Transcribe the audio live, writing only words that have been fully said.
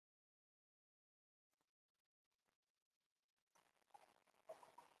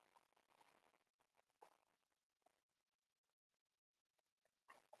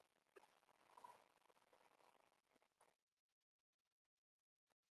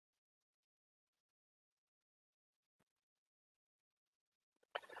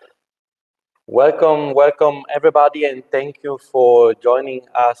Welcome everybody, and thank you for joining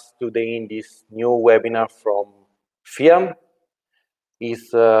us today in this new webinar from FIAM.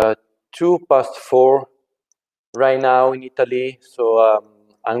 It's 4:02 right now in Italy, so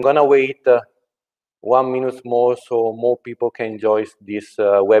I'm gonna wait 1 minute more so more people can join this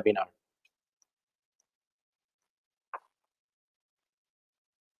webinar.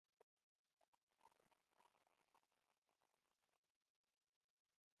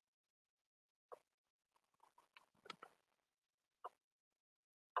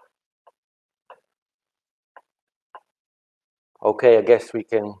 Okay, I guess we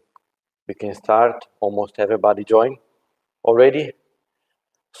can start. Almost everybody joined already.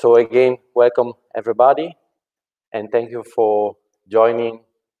 So again, welcome everybody, and thank you for joining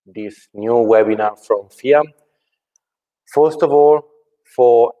this new webinar from FIAM. First of all,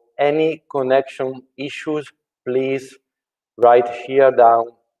 for any connection issues, please write here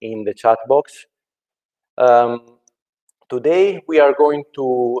down in the chat box. Today, we are going to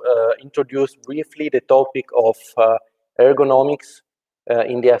introduce briefly the topic of ergonomics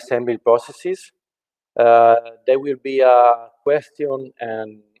in the assembly processes. There will be a question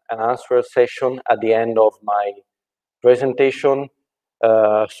and answer session at the end of my presentation.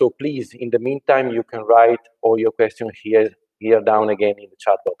 So please, in the meantime, you can write all your questions here down again in the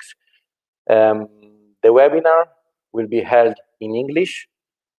chat box. The webinar will be held in English,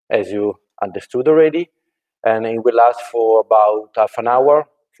 as you understood already, and it will last for about half an hour,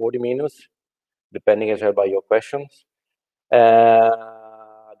 40 minutes, depending as well by your questions.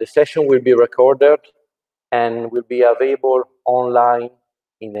 The session will be recorded and will be available online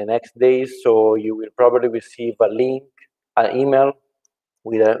in the next days, so you will probably receive a link, an email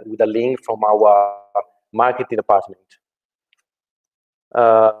with a link from our marketing department.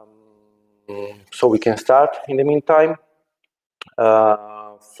 So we can start in the meantime.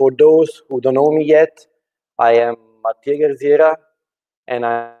 For those who don't know me yet, I am Mattia Garziera, and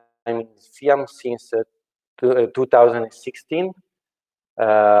I'm in FIAM since 2016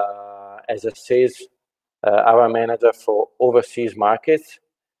 as a sales area manager for overseas markets.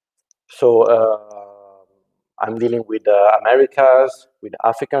 So I'm dealing with Americas, with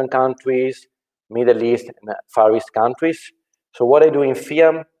African countries, Middle East, and Far East countries. So what I do in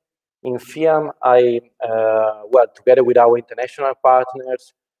FIAM, I, together with our international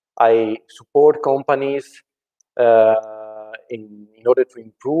partners, I support companies in order to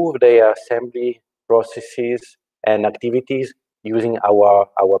improve their assembly processes and activities using our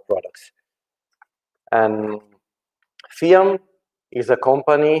products. And FIAM is a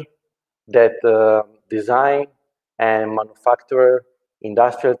company that design and manufacture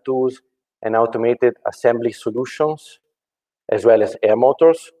industrial tools and automated assembly solutions, as well as air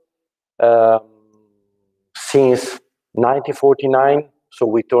motors. Since 1949, so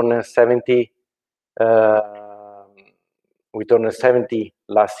we turned 70. We turned 70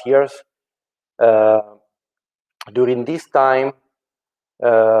 last years. During this time,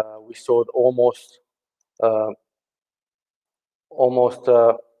 we sold almost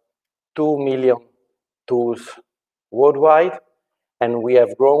 2 million tools worldwide, and we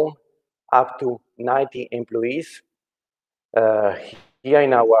have grown up to 90 employees here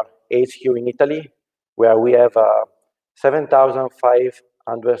in our HQ in Italy, where we have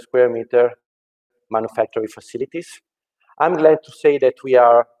 7,500 square meter manufacturing facilities. I'm glad to say that we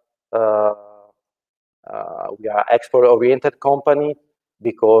are export-oriented company,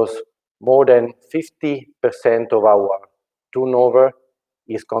 because more than 50% of our turnover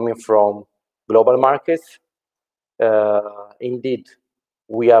is coming from global markets. Indeed,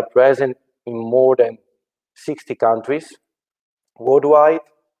 we are present in more than 60 countries worldwide,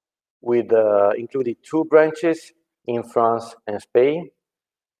 with including 2 branches in France and Spain.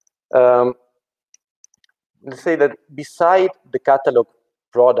 Let's say that beside the catalog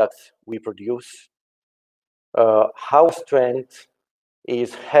products we produce, our strength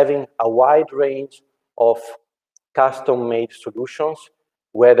is having a wide range of custom-made solutions,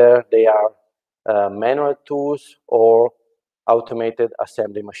 whether they are manual tools or automated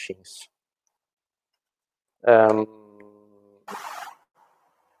assembly machines.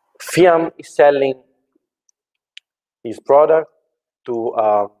 FIAM is selling its product to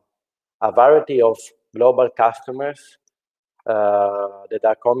a variety of global customers that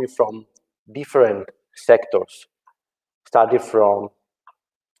are coming from different sectors, starting from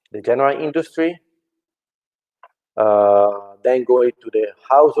the general industry, then going to the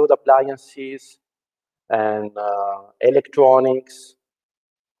household appliances and electronics,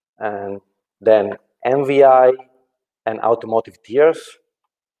 and then MVI and automotive tiers.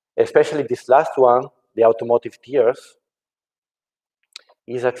 Especially this last one, the automotive tiers,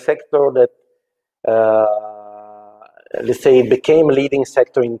 is a sector that let's say, became a leading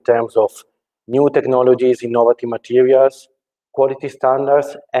sector in terms of new technologies, innovative materials, quality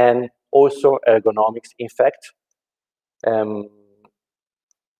standards, and also ergonomics, in fact.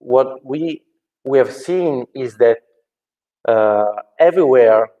 What we have seen is that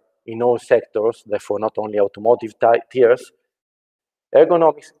everywhere in all sectors, therefore not only automotive tiers,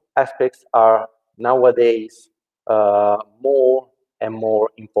 ergonomics aspects are nowadays more and more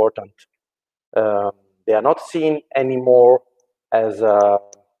important. They are not seen anymore as a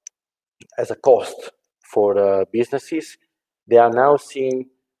cost for businesses. They are now seen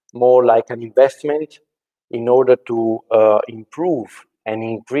more like an investment in order to improve and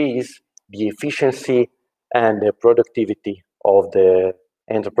increase the efficiency and the productivity of the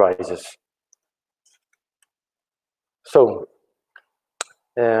enterprises. So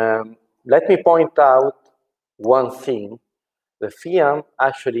let me point out one thing. The FIAM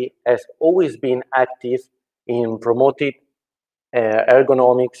actually has always been active in promoting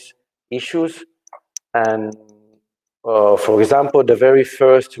ergonomics issues, and for example, the very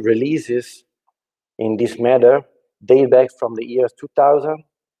first releases in this matter date back from the year 2000,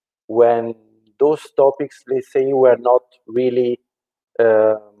 when those topics, let's say, were not really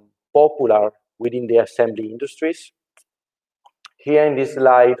popular within the assembly industries. Here in this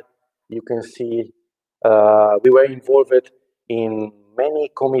slide, you can see we were involved in many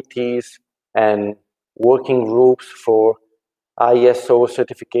committees and working groups for ISO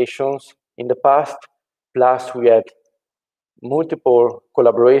certifications in the past. Plus, we had multiple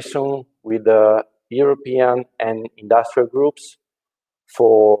collaboration with the European and industrial groups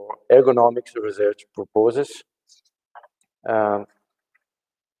for ergonomics research purposes.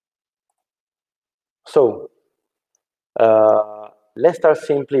 Let's start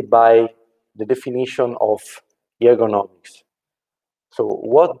simply by the definition of ergonomics. So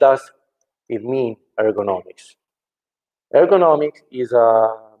what does it mean, ergonomics? Ergonomics is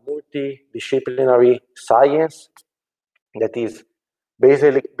a multidisciplinary science that is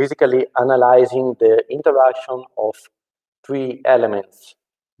basically analyzing the interaction of three elements.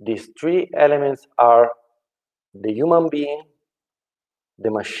 These three elements are the human being,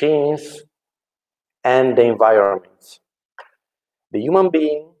 the machines, and the environments. The human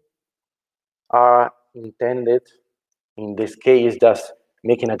being are intended, in this case, just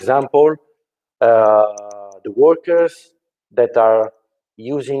make an example, the workers that are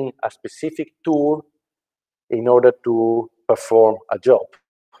using a specific tool in order to perform a job.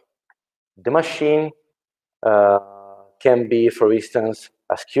 The machine can be, for instance,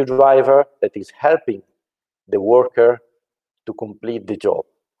 a screwdriver that is helping the worker to complete the job.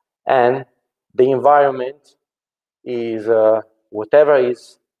 And the environment is whatever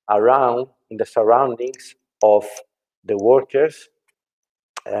is around, in the surroundings of the workers,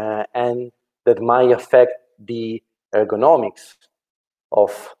 and that might affect the ergonomics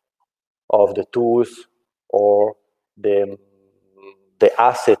of the tools or the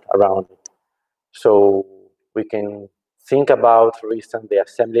asset around it. So we can think about, for instance, the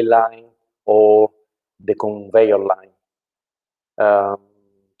assembly line or the conveyor line.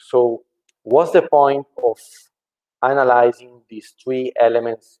 So what's the point of analyzing these three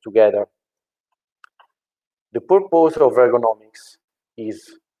elements together? The purpose of ergonomics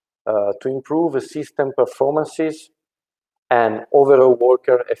is to improve system performances and overall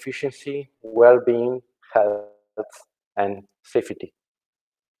worker efficiency, well-being, health, and safety.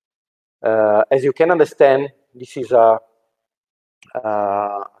 As you can understand, this is a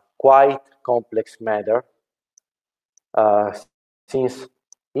quite complex matter, since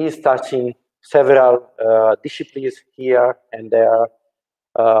it is touching several disciplines here and there.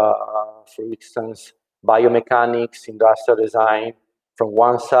 For instance, biomechanics, industrial design from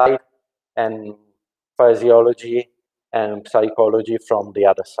one side, and physiology and psychology from the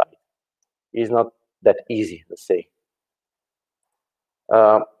other side. It's not that easy, let's say.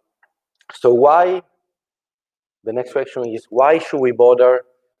 So why, the next question is, why should we bother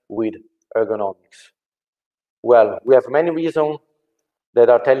with ergonomics? Well, we have many reasons that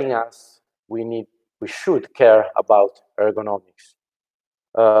are telling us we should care about ergonomics.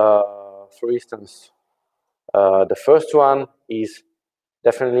 For instance, the first one is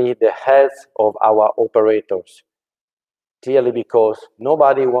definitely the health of our operators. Clearly, because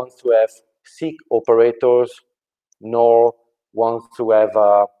nobody wants to have sick operators, nor wants to have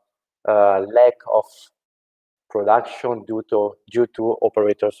a lack of production due to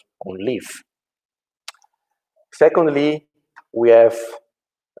operators on leave. Secondly, we have,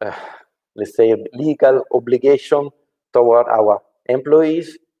 let's say, a legal obligation toward our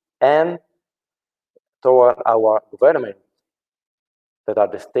employees and toward our government, that are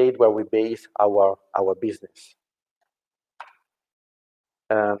the state where we base our business.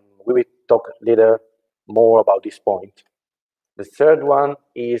 We will talk later more about this point. The third one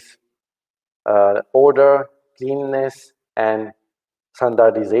is order, cleanliness, and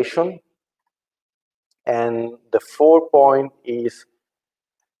standardization. And the fourth point is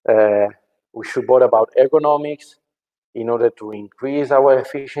we should bother about ergonomics in order to increase our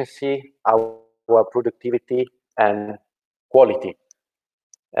efficiency, our productivity, and quality.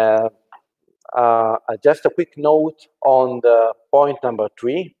 Just a quick note on the point number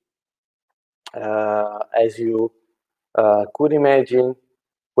 3. As you could imagine,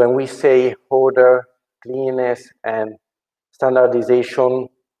 when we say order, cleanliness, and standardization,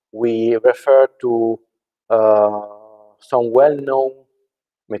 we refer to some well-known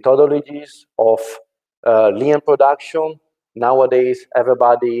methodologies of lean production. Nowadays,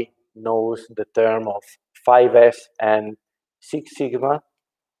 everybody knows the term of 5S and 6 Sigma.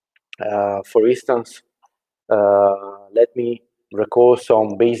 For instance, let me recall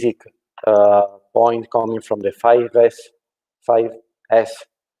some basic point coming from the 5S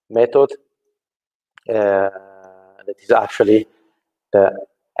method. That is actually the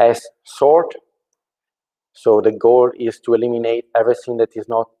S sort. So the goal is to eliminate everything that is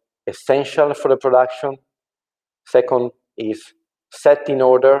not essential for the production. Second is set in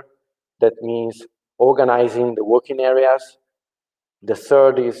order. That means organizing the working areas. The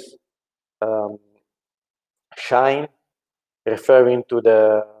third is shine, referring to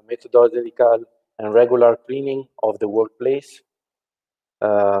the methodological and regular cleaning of the workplace.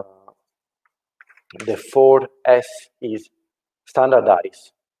 The fourth S is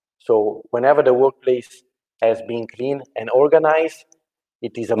standardize. So whenever the workplace has been clean and organized,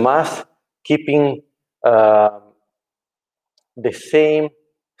 it is a must keeping the same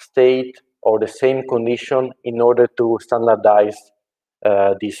state or the same condition in order to standardize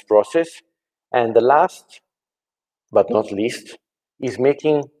this process. And the last but not least is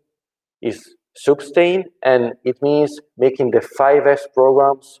sustain, and it means making the 5S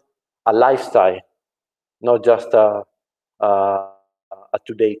programs a lifestyle, not just a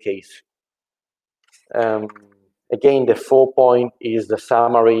today case. Again, the 4 point is the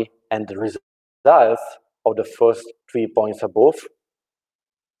summary and the results of the first 3 points above.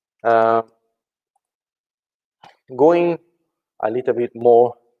 Going a little bit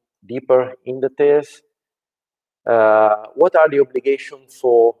more deeper in details, what are the obligations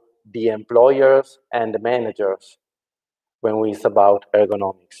for the employers and the managers when it's about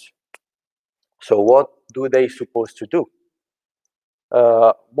ergonomics? So what do they supposed to do?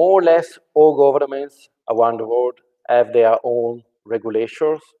 More or less all governments around the world have their own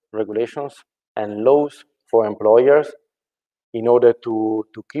regulations and laws for employers in order to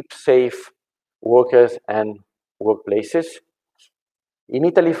keep safe workers and workplaces. In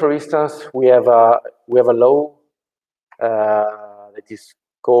Italy, for instance, we have a law that is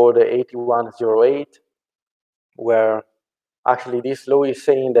called 8108, where actually this law is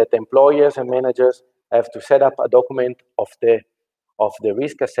saying that employers and managers have to set up a document of the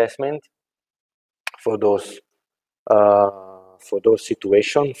risk assessment for those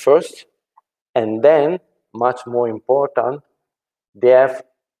situations first, and then, much more important, they have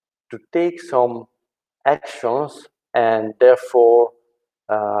to take some actions and therefore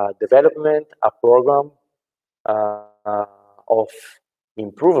development a program of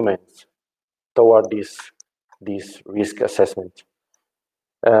improvements toward this risk assessment.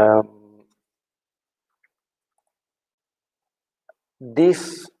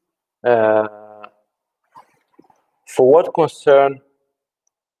 This, for what concern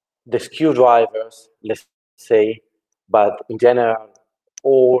the screwdrivers, let's say, but in general,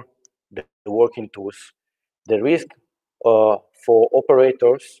 all the working tools, the risk for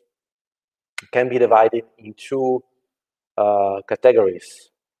operators can be divided in two categories.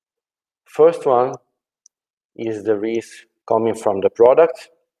 First one is the risk coming from the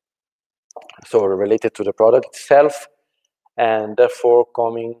product, so related to the product itself, and therefore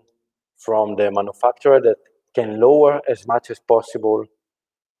coming from the manufacturer that can lower as much as possible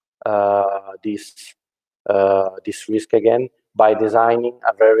this risk again by designing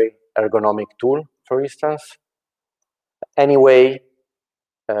a very ergonomic tool, for instance. Anyway,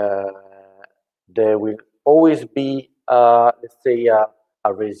 there will always be, let's say,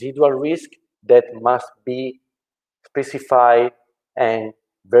 a residual risk that must be specified and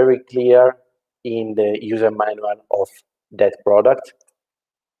very clear in the user manual of that product.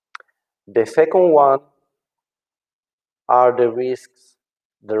 The second one are the risks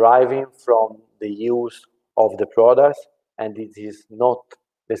deriving from the use of the product, and it is not,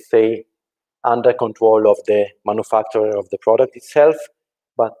 let's say, under control of the manufacturer of the product itself,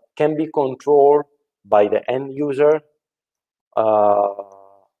 but can be controlled by the end user,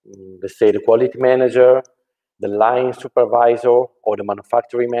 let's say the quality manager, the line supervisor, or the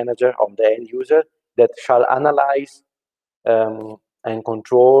manufacturing manager of the end user, that shall analyze and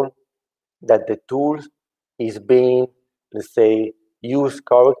control that the tool is being, let's say, used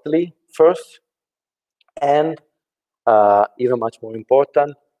correctly first, and even much more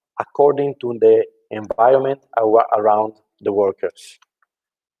important, according to the environment around the workers.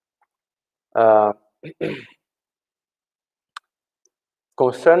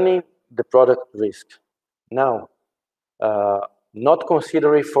 Concerning the product risk, now, not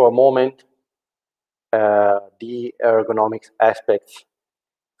considering for a moment the ergonomics aspects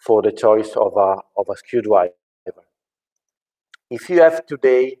for the choice of a screwdriver. If you have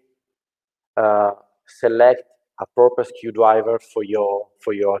today select a proper screwdriver for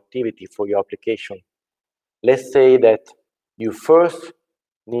your activity, for your application, let's say that you first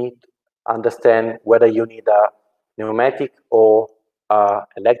need to understand whether you need a pneumatic or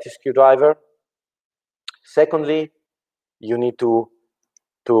electric screwdriver. Secondly, you need to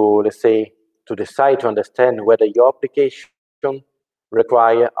let's say, to decide to understand whether your application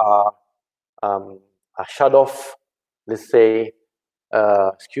require a shut-off, let's say,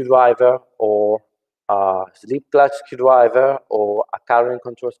 screwdriver, or a slip clutch screwdriver, or a current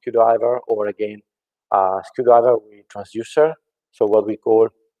control screwdriver, or again, a screwdriver with transducer. So what we call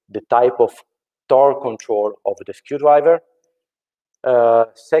the type of torque control of the screwdriver.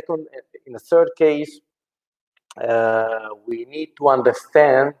 Second, in the third case, we need to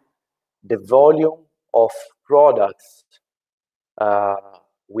understand the volume of products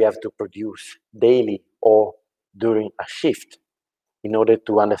we have to produce daily or during a shift, in order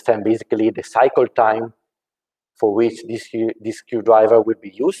to understand basically the cycle time for which this screwdriver will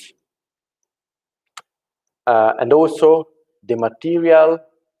be used. And also the material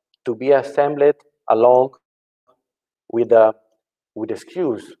to be assembled along with the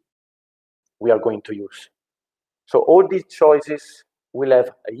screws we are going to use. So all these choices will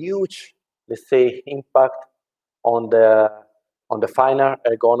have a huge, let's say, impact on the final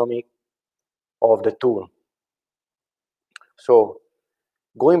ergonomic of the tool. So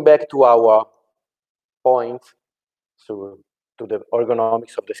going back to our point, so to the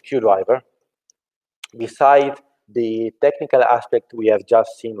ergonomics of the screwdriver, beside the technical aspect we have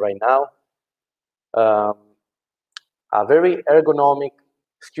just seen right now, a very ergonomic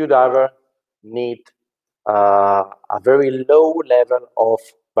screwdriver need a very low level of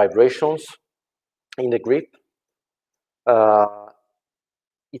vibrations in the grip.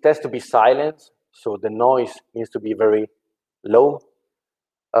 It has to be silent, so the noise needs to be very low.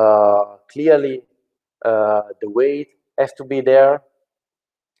 Clearly, the weight has to be there.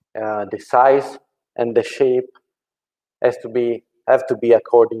 The size and the shape have to be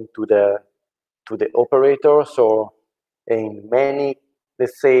according to the operator. So in many,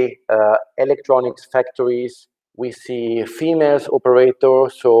 let's say, electronics factories, we see females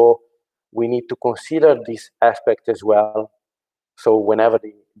operators, so we need to consider this aspect as well. So whenever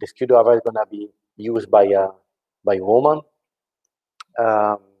the screwdriver is going to be used by a woman,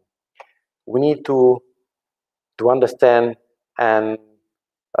 we need to understand and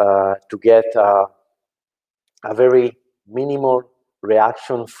to get a very minimal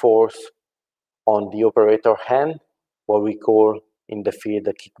reaction force on the operator hand, what we call in the field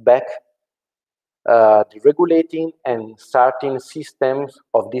the kickback. The regulating and starting systems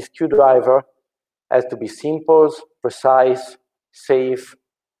of this screwdriver has to be simple, precise, safe,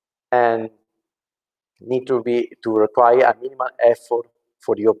 and need to require a minimal effort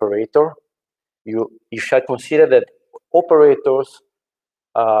for the operator. You should consider that operators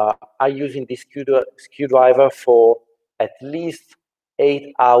are using this screwdriver for at least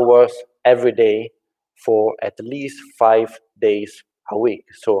 8 hours every day for at least 5 days a week.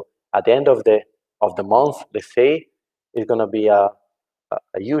 So at the end of the month, let's say, it's going to be a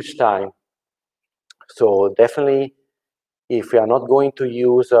huge time. So definitely, if we are not going to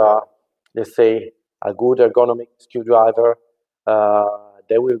use, let's say, a good ergonomic screwdriver,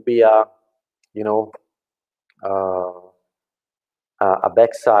 there will be a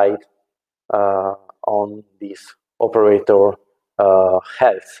backside on this operator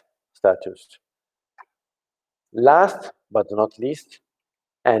health status. Last but not least,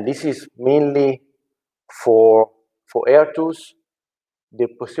 and this is mainly for air tools, the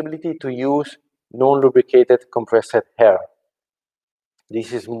possibility to use non-lubricated compressed air.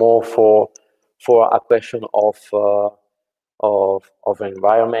 This is more for a question of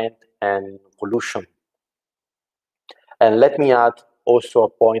environment and pollution. And let me add also a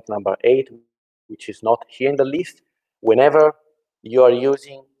point number 8, which is not here in the list. Whenever you are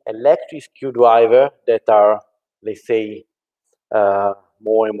using electric screwdriver that are, let's say,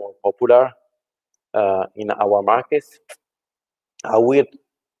 more and more popular in our markets.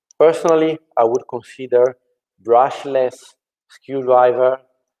 Personally, I would consider brushless screwdriver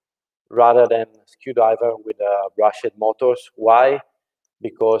rather than screwdriver with brushed motors. Why?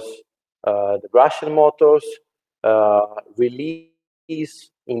 Because the brushed motors release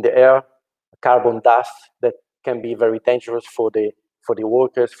in the air carbon dust that can be very dangerous for the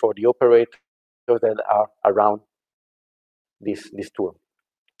workers, for the operators that are around this tool.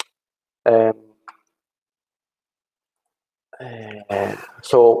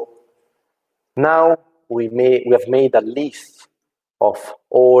 So now we have made a list of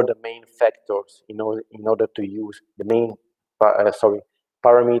all the main factors in order to use the main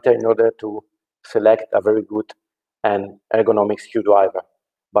parameter in order to select a very good and ergonomic screwdriver.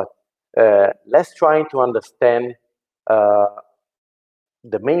 But let's try to understand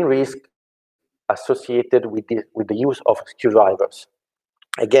the main risk associated with the use of screwdrivers.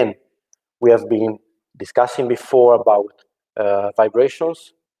 Again, we have been discussing before about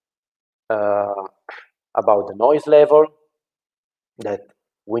vibrations, about the noise level, that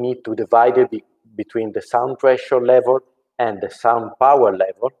we need to divide it between the sound pressure level and the sound power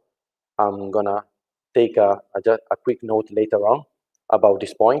level. I'm gonna take a quick note later on about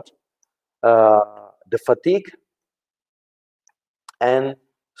this point. The fatigue, and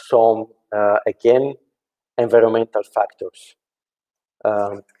some, again, environmental factors.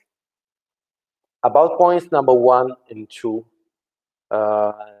 About points number 1 and 2,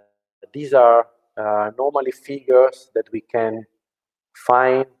 these are normally figures that we can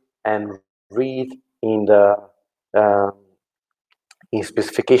find and read in the in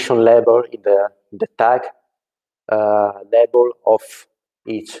specification label, in the tag label of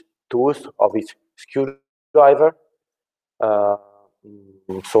each tools, of each screwdriver.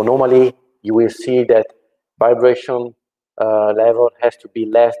 So normally you will see that vibration level has to be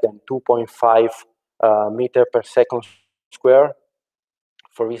less than 2.5 meter per second square,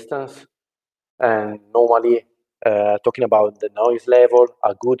 for instance. And normally, talking about the noise level,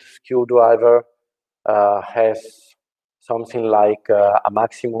 a good screwdriver has something like a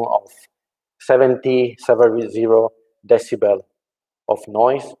maximum of 70 decibel of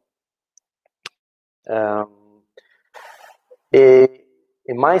noise.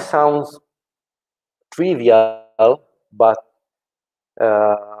 It might sound trivial, but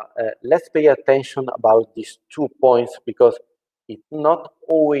let's pay attention about these 2 points, because it's not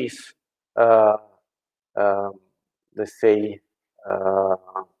always, let's say,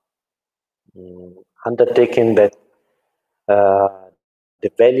 undertaken that the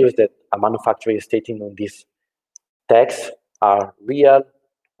values that a manufacturer is stating on this text are real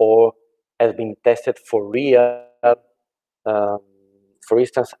or has been tested for real. For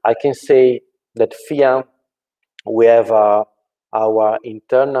instance, I can say that FIAM, we have our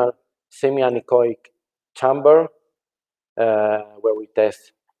internal semi-anechoic chamber where we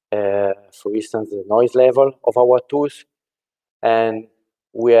test, for instance, the noise level of our tools. And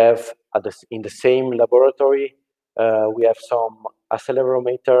we have in the same laboratory, we have some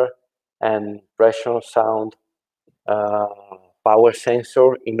accelerometer and pressure sound power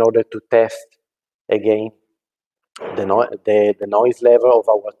sensor in order to test again the noise level of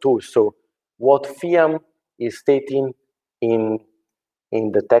our tools. So what FIAM is stating in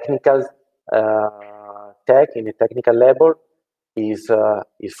the technical tag, in the technical label, is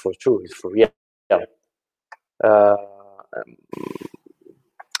for true, is for real.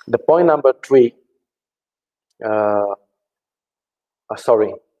 The point number 3,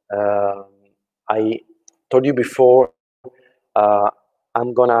 sorry, I told you before,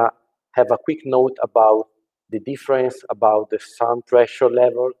 I'm gonna have a quick note about the difference about the sound pressure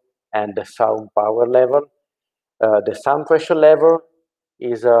level and the sound power level. The sound pressure level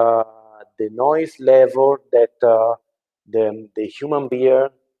is the noise level that the human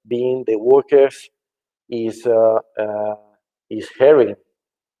being, the workers, is hearing.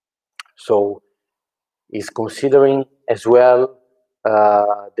 So is considering as well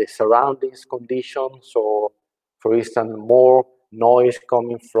the surroundings conditions. So, for instance, more noise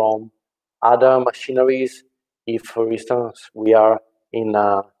coming from other machineries. If, for instance, we are in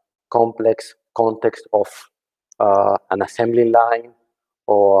a complex context of an assembly line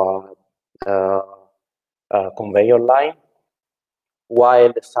or a conveyor line,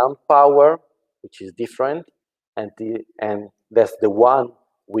 while the sound power, which is different, and that's the one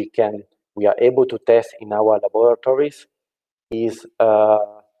we are able to test in our laboratories, is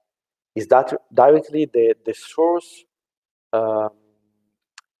that directly the source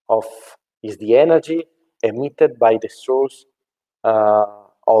is the energy emitted by the source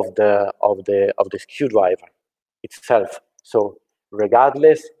of the screwdriver itself. So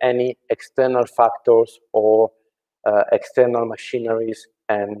regardless any external factors or external machineries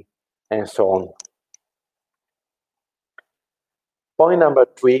and so on. Point number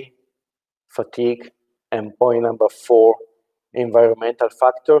 3, fatigue, and point number 4, environmental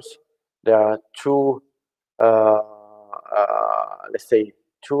factors. There are two, let's say,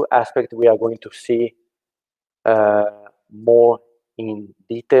 two aspects we are going to see more in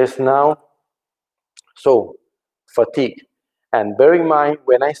details now. So, fatigue. And bear in mind,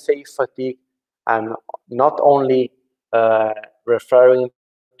 when I say fatigue, I'm not only referring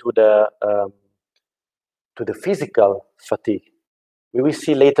to the physical fatigue. We will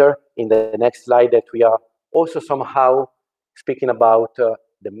see later in the next slide that we are also somehow speaking about the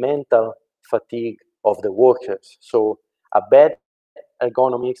mental fatigue of the workers. So a bad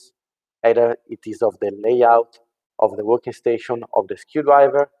ergonomics, either it is of the layout of the working station of the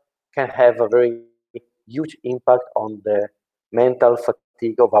screwdriver, can have a very huge impact on the mental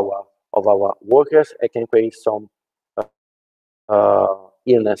fatigue of our workers. It can create some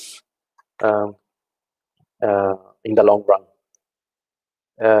illness in the long run.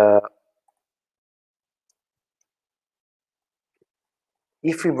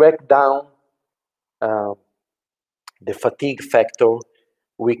 If we break down the fatigue factor,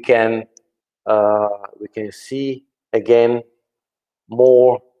 we can see again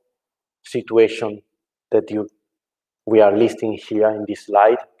more situation that we are listing here in this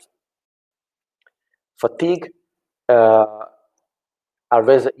slide. Fatigue is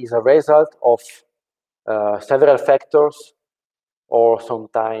a result of several factors, or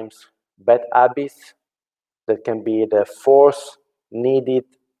sometimes bad habits. That can be the force needed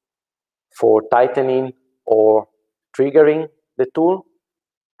for tightening or triggering the tool.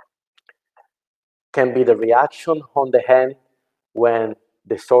 Can be the reaction on the hand when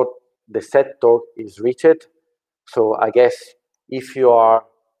the set torque is reached. So I guess if you are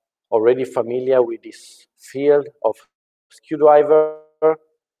already familiar with this field of screwdriver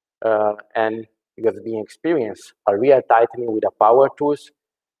and you have been experienced a real tightening with a power tools,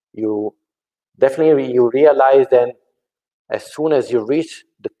 you definitely realize then as soon as you reach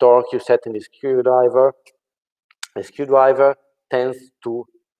the torque you set in the screwdriver tends to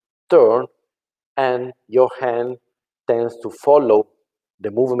turn and your hand tends to follow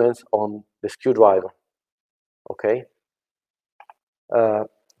the movements on the screwdriver. Okay?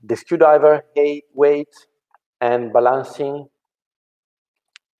 The screwdriver weight and balancing,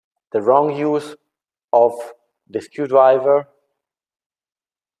 the wrong use of the screwdriver,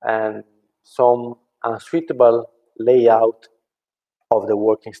 and some unsuitable layout of the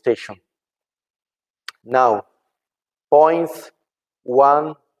working station. Now, points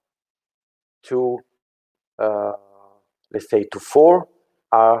 1 to let's say to 4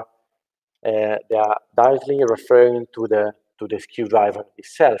 are they are directly referring to the screwdriver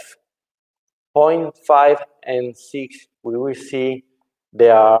itself. Point 5 and 6 we will see they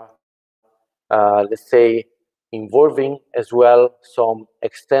are let's say involving as well some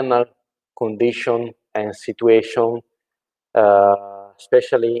external condition and situation,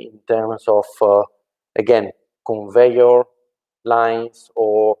 especially in terms of again conveyor lines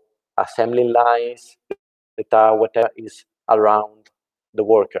or assembly lines that are whatever is around the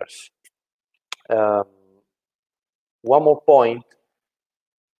workers. One more point,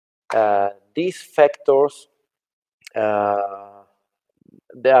 these factors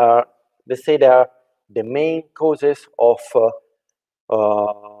they are, let's say, they are the main causes of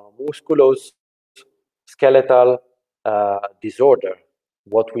musculoskeletal disorder,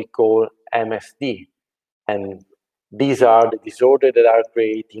 what we call MSD, and these are the disorders that are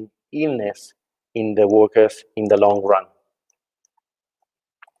creating illness in the workers in the long run.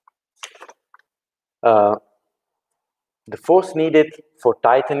 The force needed for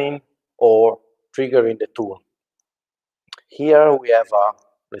tightening or triggering the tool. Here we have,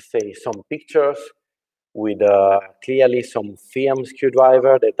 let's say, some pictures with clearly some firm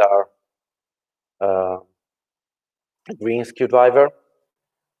screwdriver that are green screwdriver.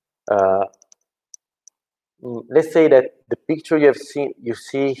 Let's say that the picture you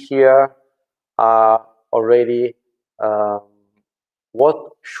see here are already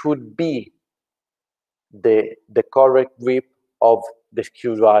what should be the correct grip of the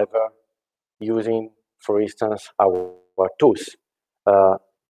screwdriver using, for instance, our tools.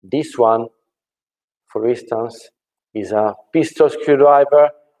 This one, for instance, is a pistol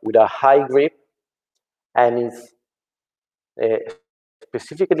screwdriver with a high grip, and it's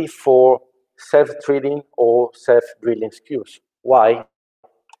specifically for self-threading or self-drilling screws. Why?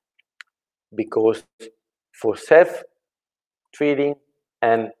 Because for self threading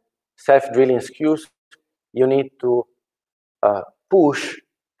and self-drilling screws, you need to push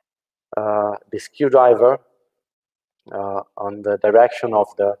the screwdriver on the direction of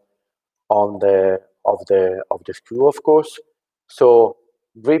the screw, of course. So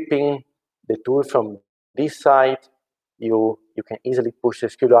gripping the tool from this side, you can easily push the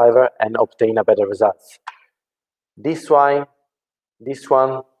screwdriver and obtain a better result. This one,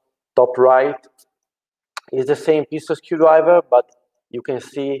 top right, is the same pistol screwdriver, but you can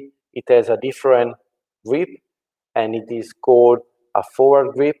see it has a different grip, and it is called a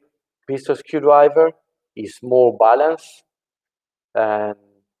forward grip pistol screwdriver. It's more balanced, and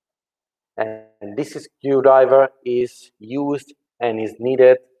this screwdriver is used and is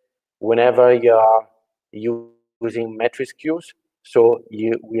needed whenever you are using metric screws. So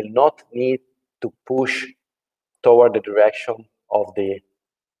you will not need to push toward the direction of the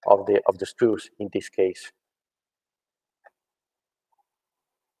screws in this case.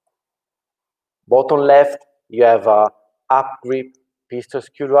 Bottom left, you have a up grip pistol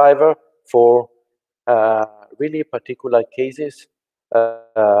screwdriver for really particular cases.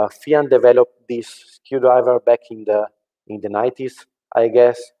 Fian developed this screwdriver back in the 90s, I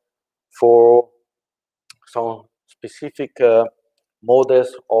guess, for some specific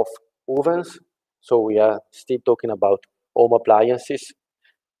models of ovens. So we are still talking about home appliances.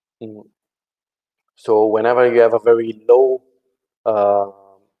 So whenever you have a very low,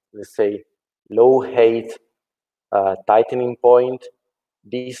 let's say, low height tightening point,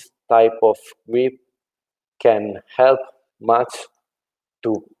 this type of grip can help much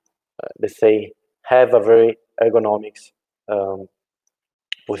to, let's say, have a very ergonomics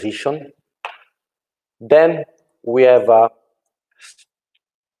position. Then we have a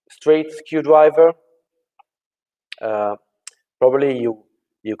straight screwdriver. Probably you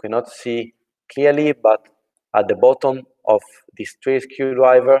cannot see clearly, but at the bottom of the straight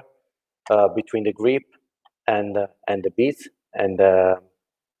screwdriver, between the grip and the bit and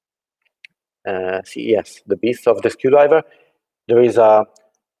yes, the bit of the screwdriver, there is a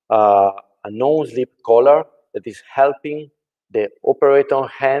non-slip collar that is helping the operator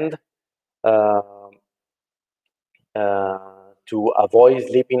hand to avoid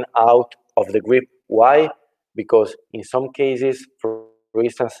slipping out of the grip. Why? Because in some cases, for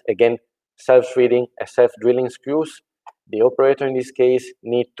instance, again, self-threading and self-drilling screws, the operator in this case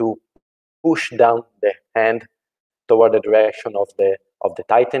need to push down the hand toward the direction of the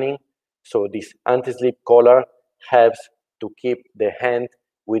tightening. So this anti-slip collar helps to keep the hand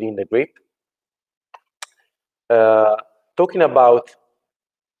within the grip. Talking about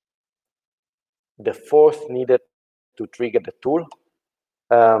the force needed to trigger the tool,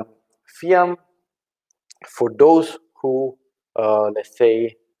 FIAM, for those who, let's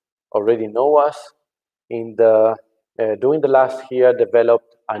say, already know us, during the last year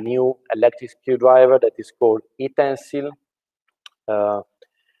developed a new electric screwdriver that is called e-tensile.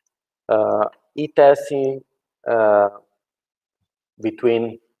 E-tensile,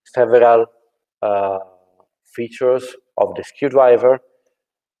 between several features of the screwdriver,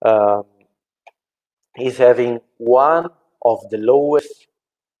 is having one of the lowest,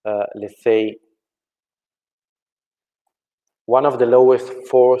 let's say, one of the lowest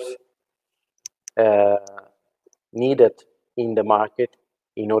force needed in the market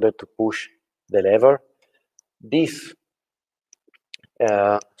in order to push the lever. This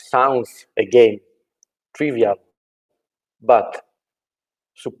sounds, again, trivial, but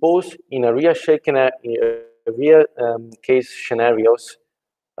suppose in a real case scenarios,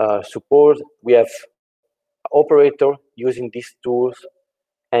 suppose we have operator using these tools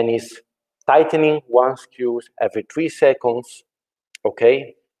and is tightening one screw every 3 seconds,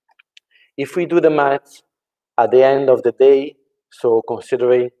 okay? If we do the math at the end of the day, so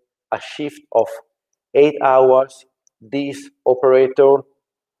considering a shift of 8 hours, this operator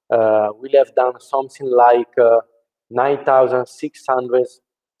will have done something like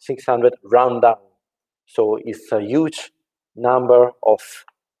 9,600 round down. So it's a huge number of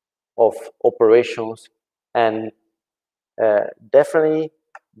operations, and definitely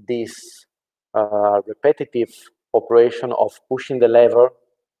this repetitive operation of pushing the lever,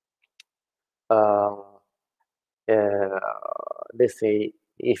 let's say,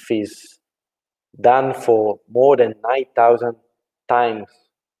 if it's done for more than 9,000 times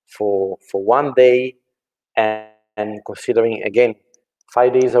for 1 day, and considering, again,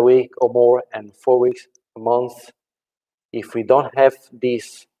 5 days a week or more and 4 weeks a month, if we don't have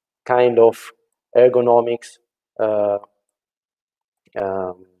this kind of ergonomics,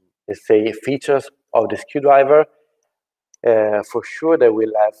 let's say, features of the screwdriver, for sure they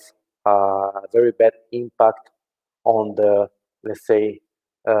will have a very bad impact on the let's say,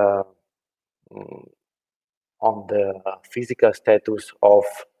 uh, on the physical status of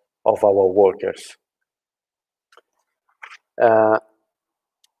our workers.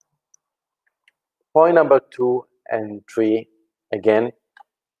 Point number 2 and 3, again,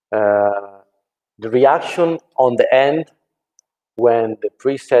 the reaction on the end when the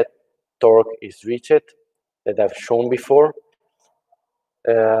preset torque is reached that I've shown before.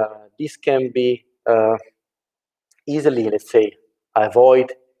 This can be easily, let's say,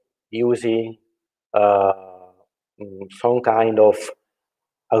 avoid using some kind of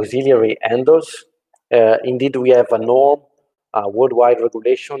auxiliary handles. Indeed, we have a norm, a worldwide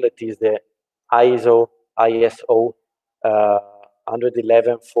regulation that is the ISO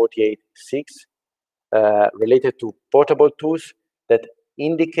 111-48-6 related to portable tools that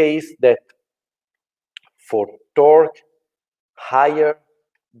indicates that for torque higher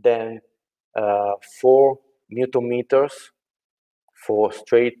than 4 Newton meters for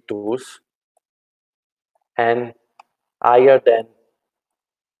straight tools and higher than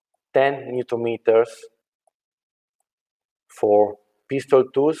 10 Newton meters for pistol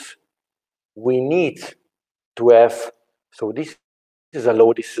tools, we need to have, so this is a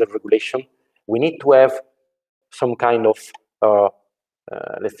law, this is a regulation, we need to have some kind of,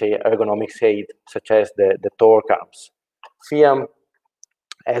 let's say, ergonomics aid, such as the torque arms. FIAM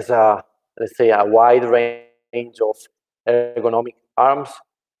has a, let's say, a wide range of ergonomic arms,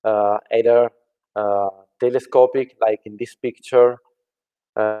 either telescopic, like in this picture,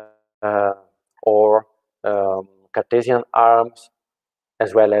 or Cartesian arms,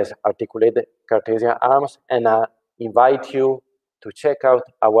 as well as articulated Cartesian arms. And I invite you to check out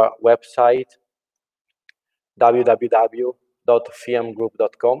our website,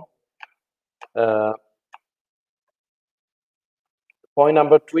 www.fiamgroup.com. Point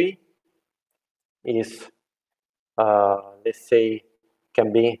number 3 is, let's say,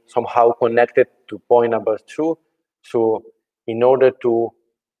 can be somehow connected to point number 2. So in order to,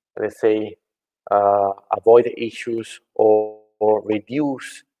 let's say, avoid issues or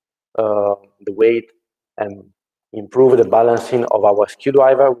reduce the weight and improve the balancing of our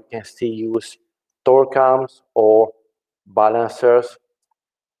screwdriver, we can still use torque arms or balancers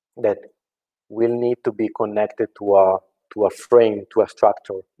that will need to be connected to a frame, to a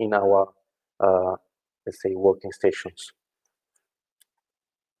structure in our, let's say, working stations.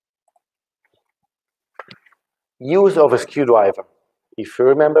 Use of a screwdriver. If you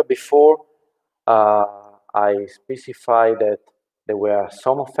remember before, I specified that there were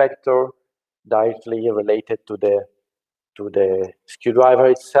some factors directly related to the screwdriver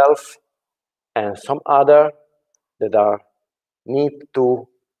itself, and some other that are need to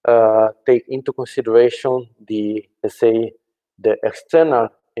take into consideration the, let's say, the external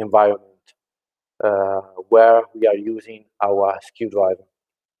environment where we are using our screwdriver.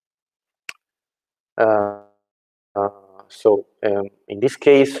 So in this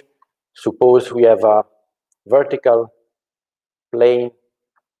case, suppose we have a vertical plane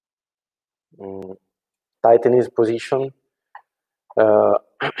tightening position. The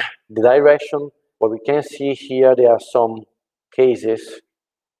direction, what we can see here, there are some cases.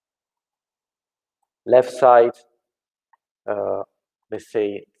 Left side, let's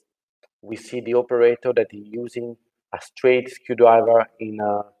say, we see the operator that is using a straight screwdriver in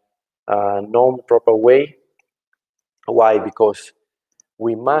a non-proper way. Why? Because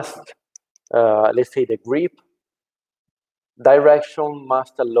we must, let's say, the grip direction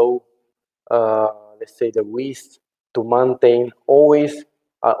must allow, let's say, the wrist to maintain always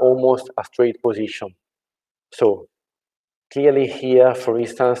almost a straight position. So clearly here, for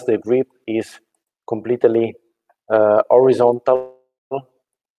instance, the grip is completely horizontal,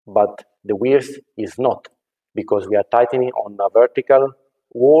 but the wrist is not, because we are tightening on a vertical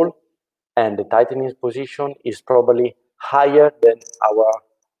wall, and the tightening position is probably higher than our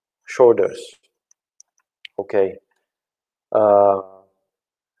shoulders. Okay.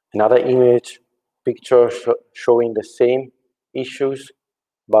 Another image picture showing the same issues,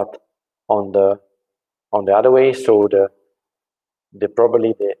 but on the other way. So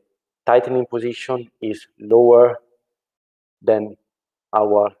probably the tightening position is lower than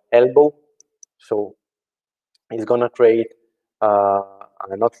our elbow, so it's gonna create a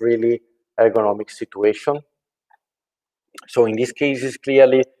not really ergonomic situation. So in these cases,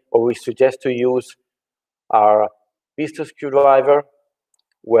 clearly, what we suggest to use are pistol screwdriver,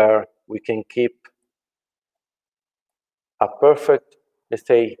 where we can keep a perfect, let's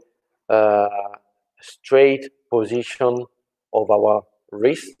say, straight position of our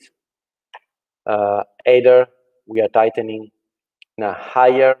wrist. Either we are tightening in a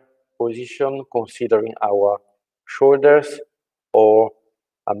higher position, considering our shoulders, or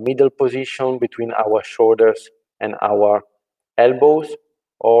a middle position between our shoulders and our elbows,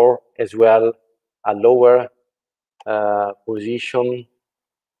 or as well a lower position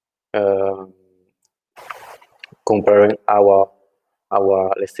comparing our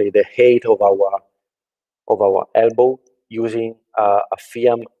let's say the height of our elbow using a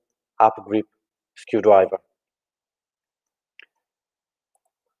firm up grip screwdriver.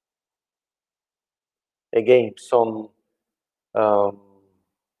 Again, some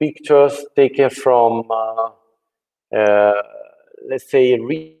pictures taken from let's say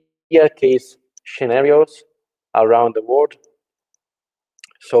real case scenarios around the world.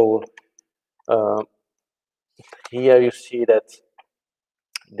 So here you see that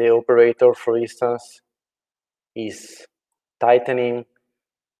the operator, for instance, is tightening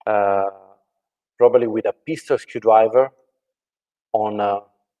probably with a pistol screwdriver on a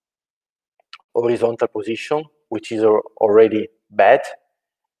horizontal position, which is already bad,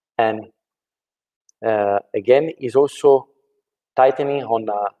 and again is also tightening on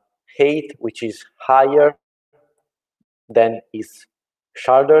a height which is higher than his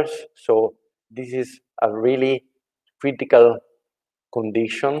shoulders. So this is a really critical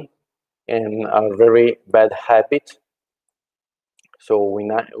condition and a very bad habit. So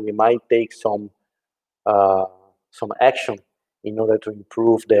we might take some action in order to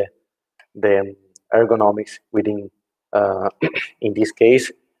improve the ergonomics within in this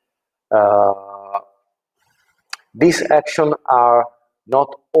case. These actions are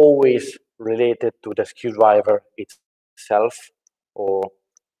not always related to the screwdriver itself or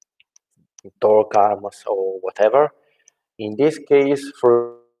torque arms or whatever. In this case,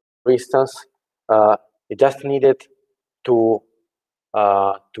 for instance, it just needed to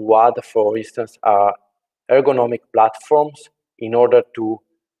add, for instance, ergonomic platforms in order to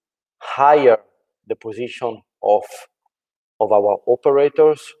higher the position of our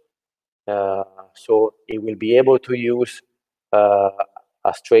operators, so it will be able to use a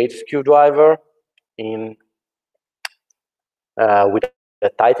straight screwdriver in with a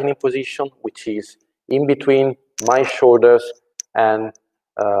tightening position, which is in between my shoulders and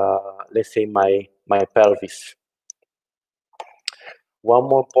let's say my pelvis. One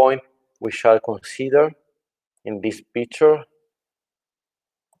more point we shall consider in this picture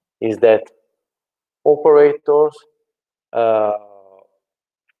is that operators,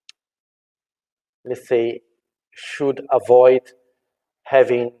 let's say, should avoid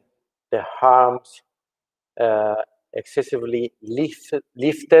having the arms excessively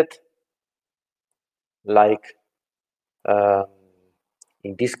lifted, like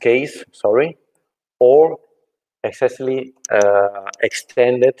in this case, sorry, or excessively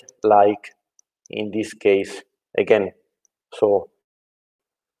extended, like in this case again. So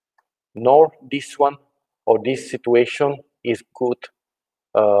nor this one or this situation is good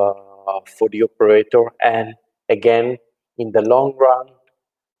for the operator, and again in the long run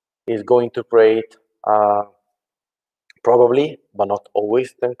is going to create probably, but not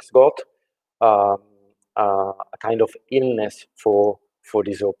always, thanks God, a kind of illness for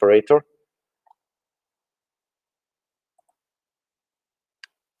this operator.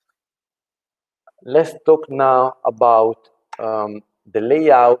 Let's talk now about the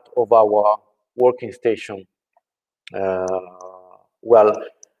layout of our working station. Well,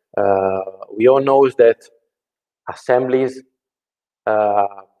 we all know that assemblies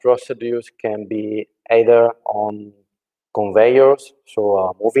procedures can be either on conveyors, so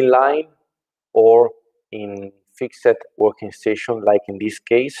a moving line, or in fixed working station, like in this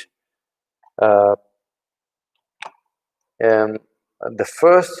case. The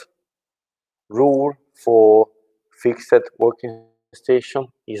first rule for fixed working station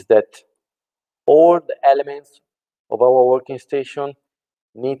is that all the elements of our working station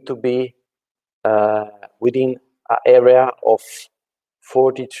need to be within an area of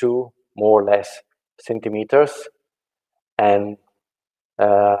 42 more or less centimeters, and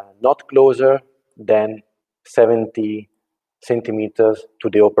not closer than 70 centimeters to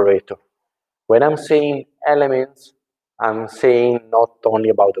the operator. When I'm saying elements, I'm saying not only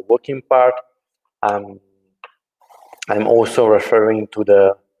about the working part, I'm also referring to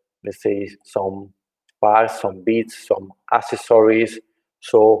the, let's say, some parts, some bits, some accessories.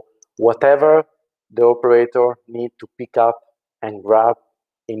 So whatever the operator needs to pick up and grab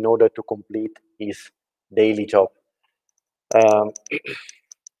in order to complete his daily job.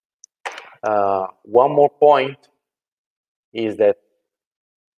 One more point is that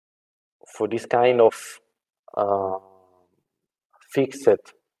for this kind of fixed,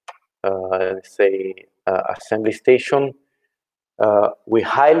 let's say, assembly station, we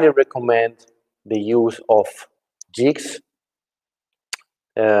highly recommend the use of jigs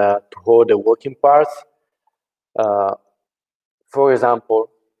to hold the working parts. For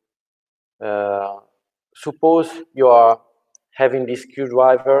example, suppose you are having this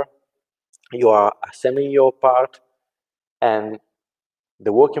screwdriver, you are assembling your part, and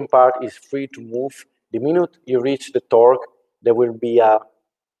the working part is free to move. The minute you reach the torque, there will be a,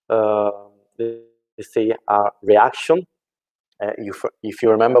 let's say, a reaction. If you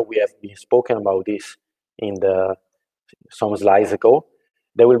remember, we have been spoken about this in some slides ago.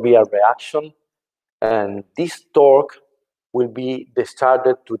 There will be a reaction, and this torque will be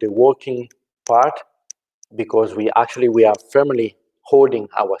discharged to the working part because we are firmly holding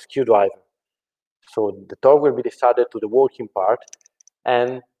our screwdriver. So the torque will be discharged to the working part,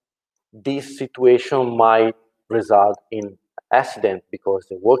 and this situation might result in accident because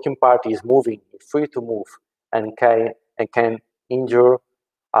the working part is moving, free to move, and can injure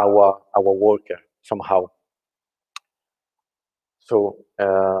our worker somehow. So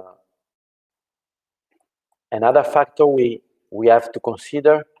another factor we have to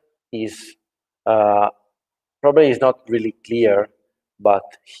consider is probably is not really clear, but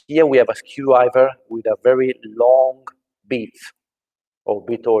here we have a screwdriver with a very long bit or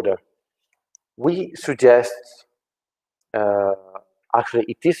bit order. We suggest, actually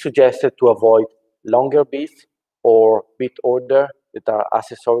it is suggested to avoid longer bits or bit order that are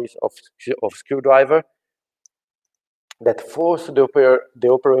accessories of screwdriver that force the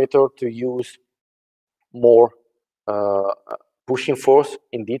operator to use more pushing force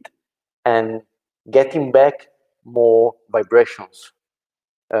indeed, and getting back more vibrations.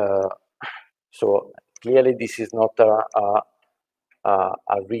 So clearly this is not a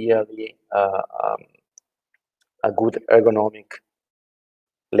really a good ergonomic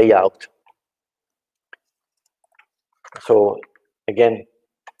layout. So again,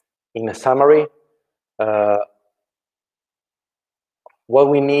 in a summary, what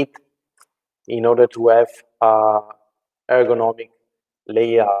we need in order to have an ergonomic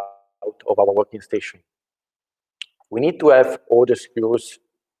layout of our working station. We need to have all the screws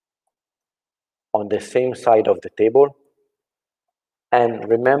on the same side of the table. And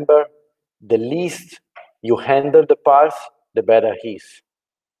remember, the least you handle the parts, the better it is.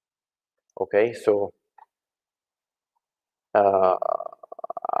 Okay, so a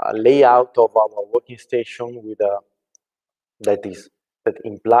layout of our working station with that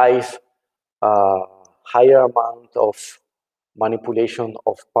implies a higher amount of manipulation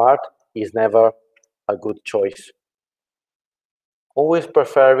of part is never a good choice. Always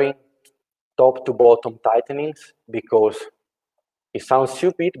preferring top to bottom tightenings because it sounds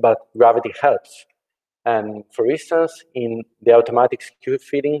stupid, but gravity helps. And for instance, in the automatic screw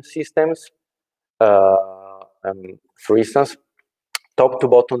feeding systems, for instance, top to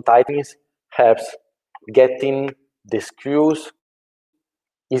bottom tightenings helps getting the screws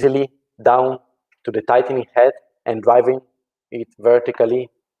easily down to the tightening head and driving it vertically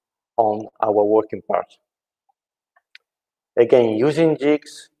on our working part. Again, using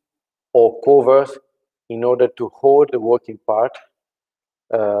jigs or covers in order to hold the working part.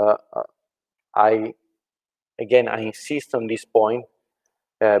 I insist on this point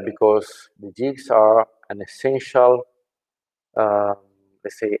because the jigs are an essential,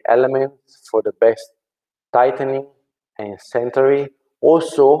 let's say, element for the best tightening and centering.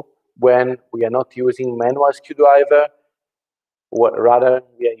 Also, when we are not using manual screwdriver, rather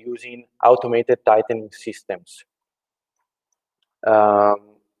we are using automated tightening systems.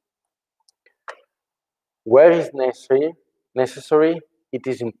 Where is necessary, it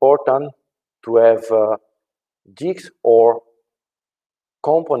is important to have jigs or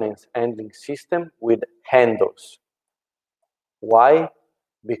components handling system with handles. Why?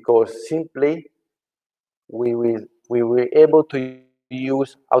 Because simply we were able to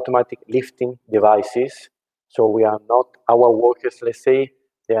use automatic lifting devices. So we are not, our workers, let's say,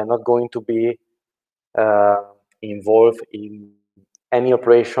 they are not going to be involved in any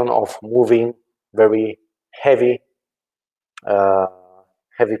operation of moving very heavy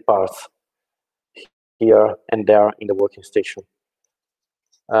parts here and there in the working station.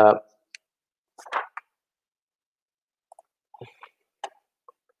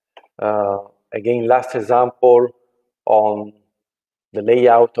 Again, last example on the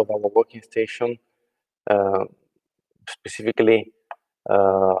layout of our working station, specifically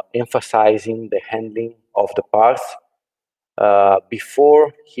emphasizing the handling of the parts.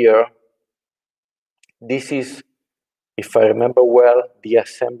 Before here, this is, if I remember well, the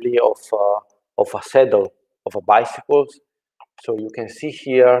assembly of a saddle of a bicycle. So you can see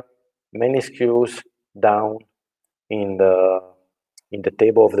here many screws down in the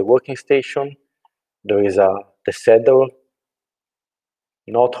table of the working station. There is the saddle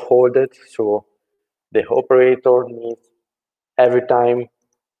not hold it, so the operator needs every time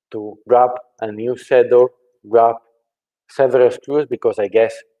to grab a new saddle, grab several screws, because I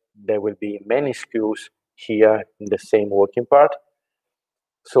guess there will be many screws here in the same working part.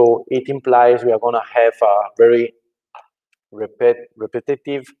 So it implies we are going to have a very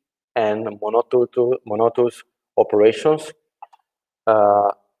repetitive and monotonous operations.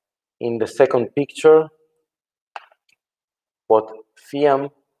 In the second picture, what FIAM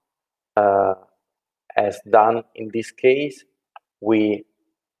has done in this case, we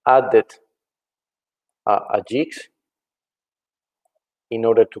added a jigs in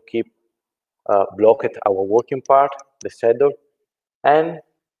order to keep blocked our working part, the saddle, and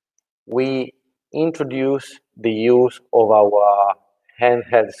we introduce the use of our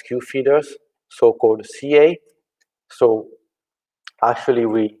handheld screw feeders, so-called CA. So actually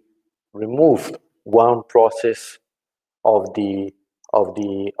we removed one process of the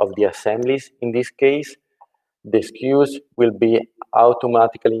assemblies. In this case, the screws will be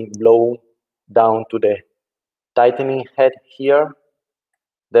automatically blown down to the tightening head here.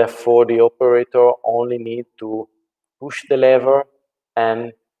 Therefore, the operator only needs to push the lever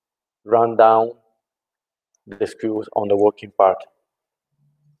and run down the screws on the working part.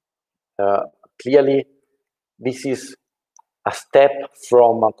 Clearly, this is a step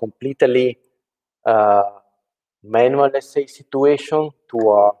from a completely manual, let's say, situation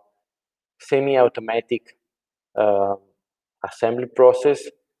to a semi-automatic assembly process.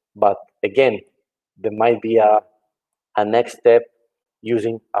 But again, there might be a next step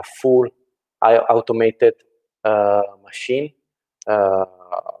using a full automated machine.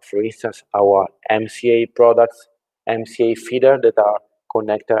 For instance, our MCA products, MCA feeder that are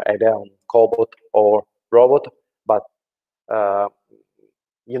connected either on cobot or robot. But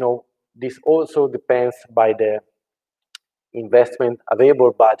you know, this also depends by the investment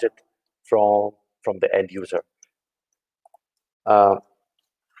available budget from the end user.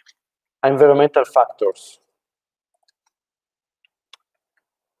 Environmental factors.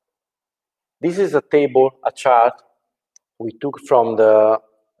 This is a table, a chart we took from the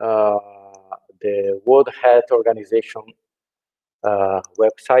World Health Organization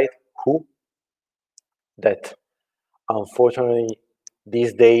website, WHO, that unfortunately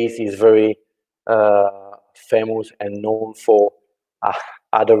these days is very famous and known for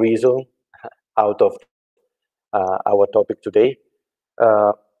other reasons out of our topic today.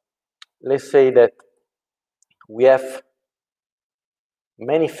 Let's say that we have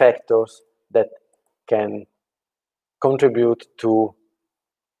many factors that can contribute to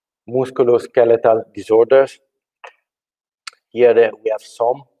musculoskeletal disorders. Here we have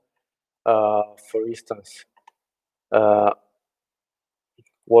some. For instance,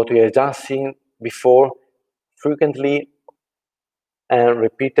 what we have just seen before, frequently and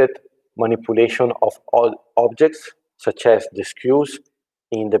repeated manipulation of all objects, such as the screws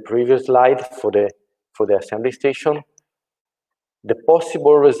in the previous slide for the assembly station. The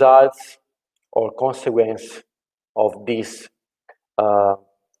possible results or consequence of this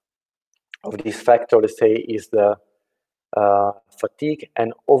factor, let's say, is the fatigue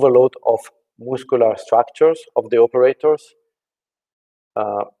and overload of muscular structures of the operators.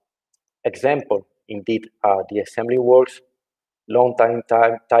 Example, indeed, are the assembly works, long time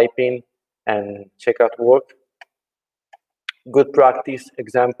typing, and checkout work. Good practice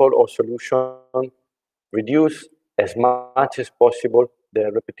example or solution, reduce as much as possible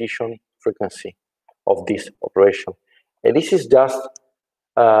the repetition frequency of this operation. And this is just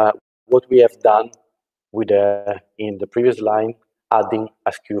what we have done with in the previous line, adding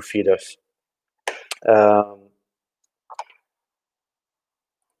a screw feeders.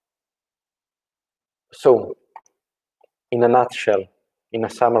 So, in a nutshell, in a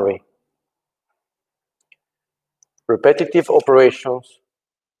summary, repetitive operations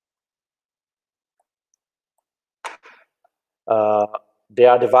they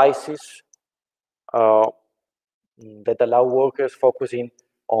are devices that allow workers focusing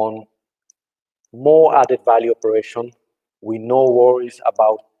on more added value operation with no worries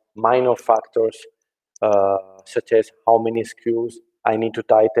about minor factors such as how many screws I need to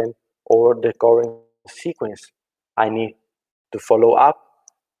tighten or the current sequence I need to follow up.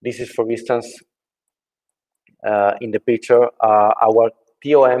 This is, for instance, in the picture, our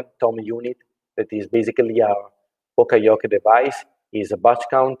TOM unit, that is basically our Pokayoke device, is a batch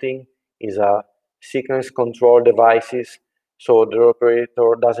counting, is a sequence control devices, so the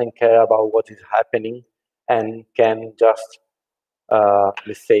operator doesn't care about what is happening and can just,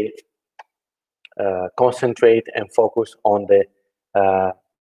 let's say, concentrate and focus on the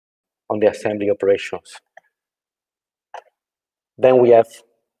assembly operations. Then we have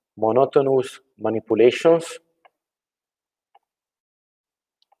monotonous manipulations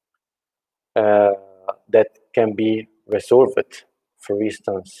that can be resolved, for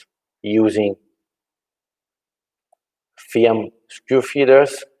instance, using FIAM screw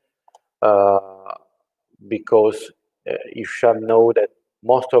feeders, because you shall know that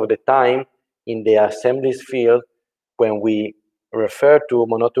most of the time in the assemblies field, when we refer to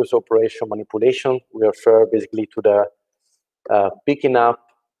monotonous operation manipulation, we refer basically to the picking up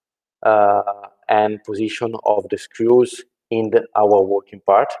and position of the screws in our working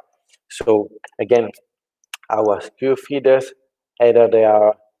part. So again, our screw feeders, either they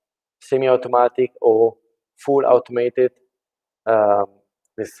are semi-automatic or full automated,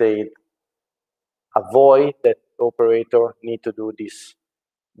 let's say, avoid that operator need to do this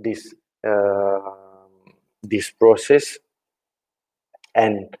this process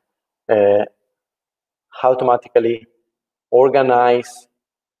and automatically organize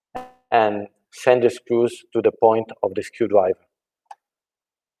and send the screws to the point of the screwdriver.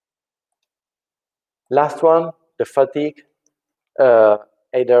 Last one, the fatigue,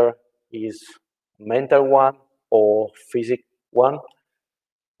 either is mental one or physical one,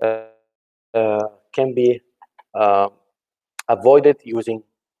 can be avoided using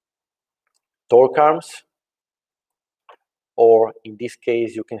torque arms, or in this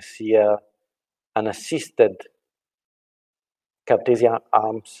case, you can see an assisted Cartesian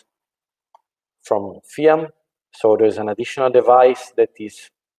arms from FIAM. So there's an additional device that is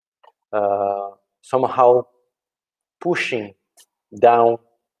somehow pushing down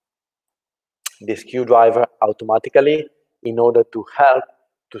the screwdriver automatically in order to help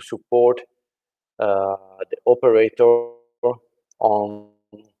to support the operator on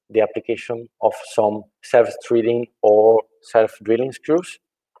the application of some self-threading or self-drilling screws.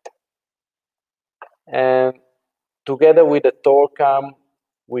 And together with the torque arm,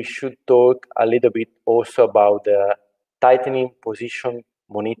 we should talk a little bit also about the tightening position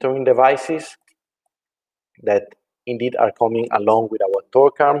monitoring devices that indeed are coming along with our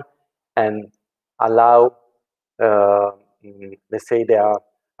torque arm and allow, let's say, they are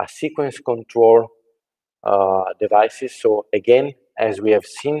a sequence control devices. So again, as we have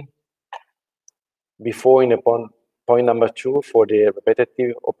seen before in the point number 2 for the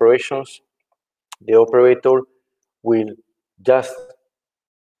repetitive operations, the operator will just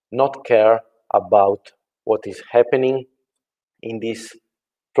not care about what is happening in this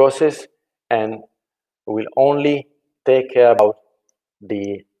process and will only take care about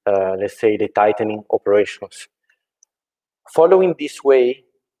the, let's say, the tightening operations. Following this way,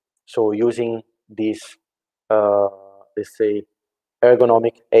 so using this, let's say,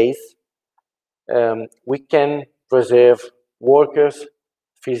 ergonomic aids, we can preserve workers'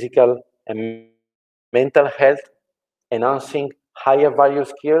 physical and mental health, enhancing higher value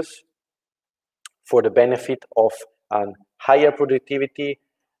skills for the benefit of higher productivity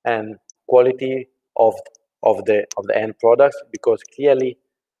and quality of the end products, because clearly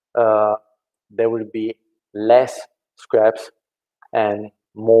there will be less scraps and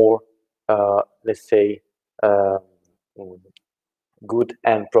more, let's say, good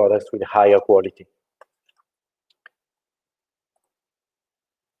end products with higher quality.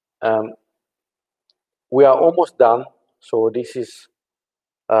 We are almost done. So this is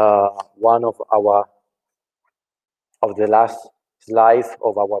one of the last slides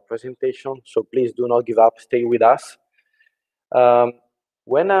of our presentation. So please do not give up. Stay with us.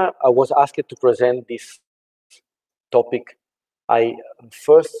 When I was asked to present this topic, I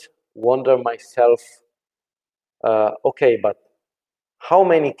first wonder myself, okay, but how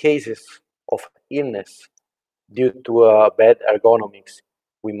many cases of illness due to bad ergonomics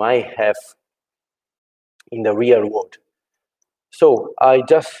we might have in the real world? So I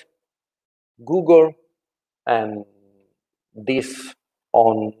just Google and this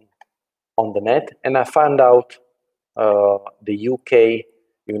on the net, and I found out the UK,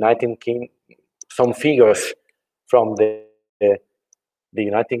 United Kingdom, some figures from the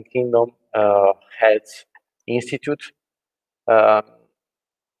United Kingdom Health Institute. Well,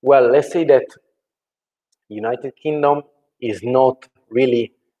 let's say that United Kingdom is not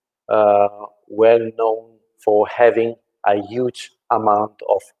really well known for having a huge amount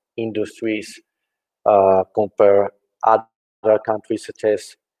of industries compared other countries such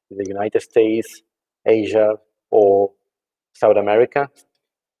as the United States, Asia, or South America.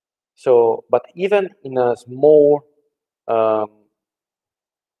 So, but even in a small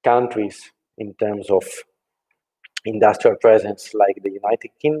countries in terms of industrial presence like the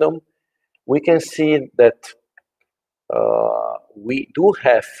United Kingdom, we can see that we do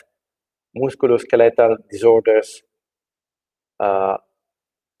have musculoskeletal disorders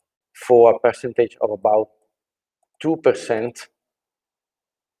for a percentage of about 2%,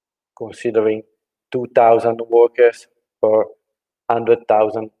 considering 2,000 workers per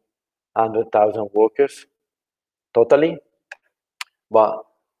 100,000 workers totally. But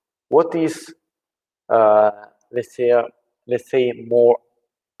what is, let's say more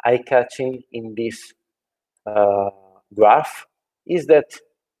eye-catching in this graph is that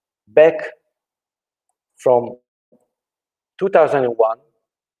back from 2001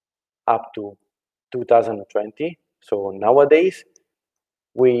 up to 2020, so nowadays,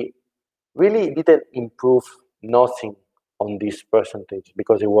 we really didn't improve nothing on this percentage,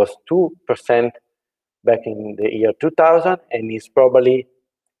 because it was 2% back in the year 2000, and it's probably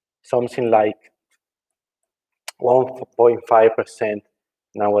something like 1.5%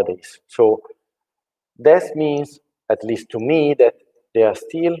 nowadays. So that means, at least to me, that there are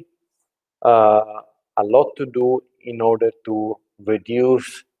still a lot to do in order to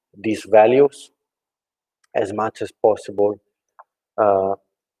reduce these values as much as possible,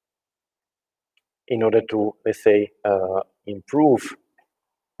 in order to, let's say, improve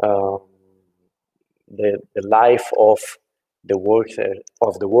the life of the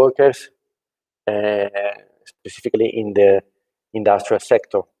workers, specifically in the industrial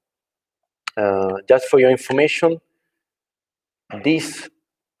sector. Just for your information, these,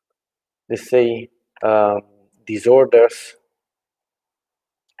 let's say, disorders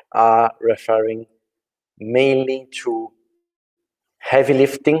are referring mainly to heavy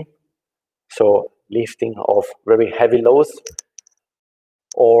lifting, so lifting of very heavy loads,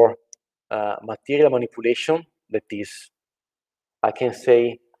 or material manipulation, that is, I can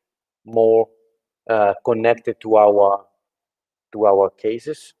say, more connected to our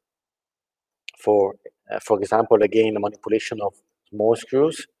cases. For example, again, the manipulation of small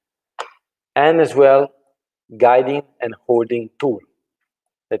screws, and as well guiding and holding tool,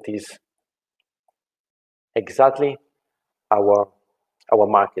 that is exactly our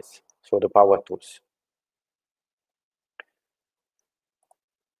markets, so the power tools.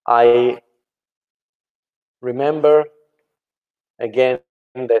 I remember again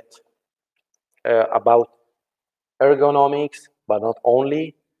that about ergonomics, but not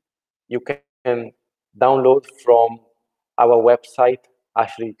only, you can download from our website.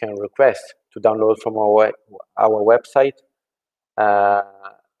 Actually, you can request to download from our website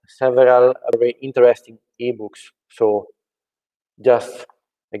several very interesting ebooks. So just,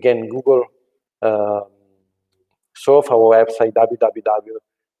 again, Google, surf our website,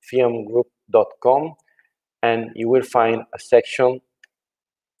 www.fiamgroup.com, and you will find a section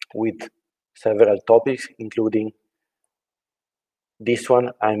with several topics, including this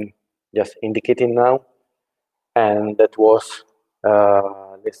one I'm just indicating now, and that was,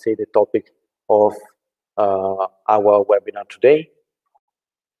 let's say, the topic of our webinar today.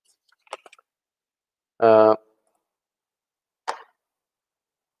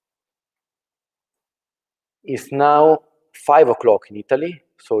 It's now 5 o'clock in Italy,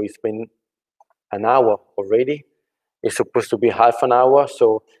 so it's been an hour already. It's supposed to be half an hour,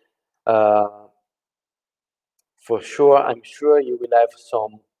 so for sure, I'm sure you will have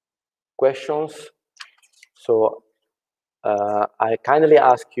some questions. So I kindly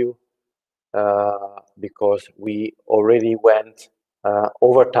ask you, because we already went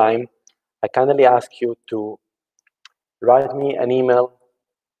over time, I kindly ask you to write me an email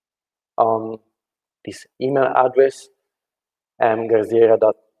on this email address,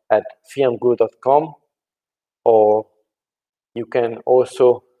 mgarziera@fiamgroup.com, or you can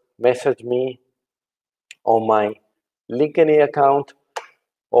also message me on my LinkedIn account,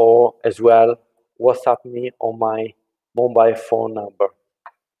 or as well WhatsApp me on my mobile phone number.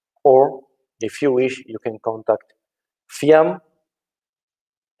 Or if you wish, you can contact FIAM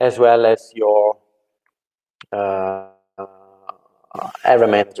as well as your area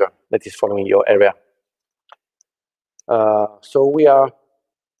manager that is following your area. So we are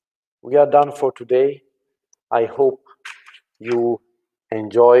done for today. I hope you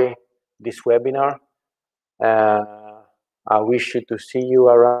enjoy this webinar. I wish you to see you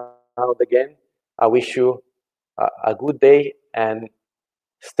around again. I wish you a good day and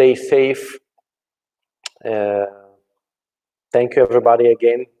stay safe. Thank you, everybody,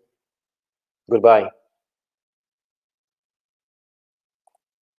 again. Goodbye.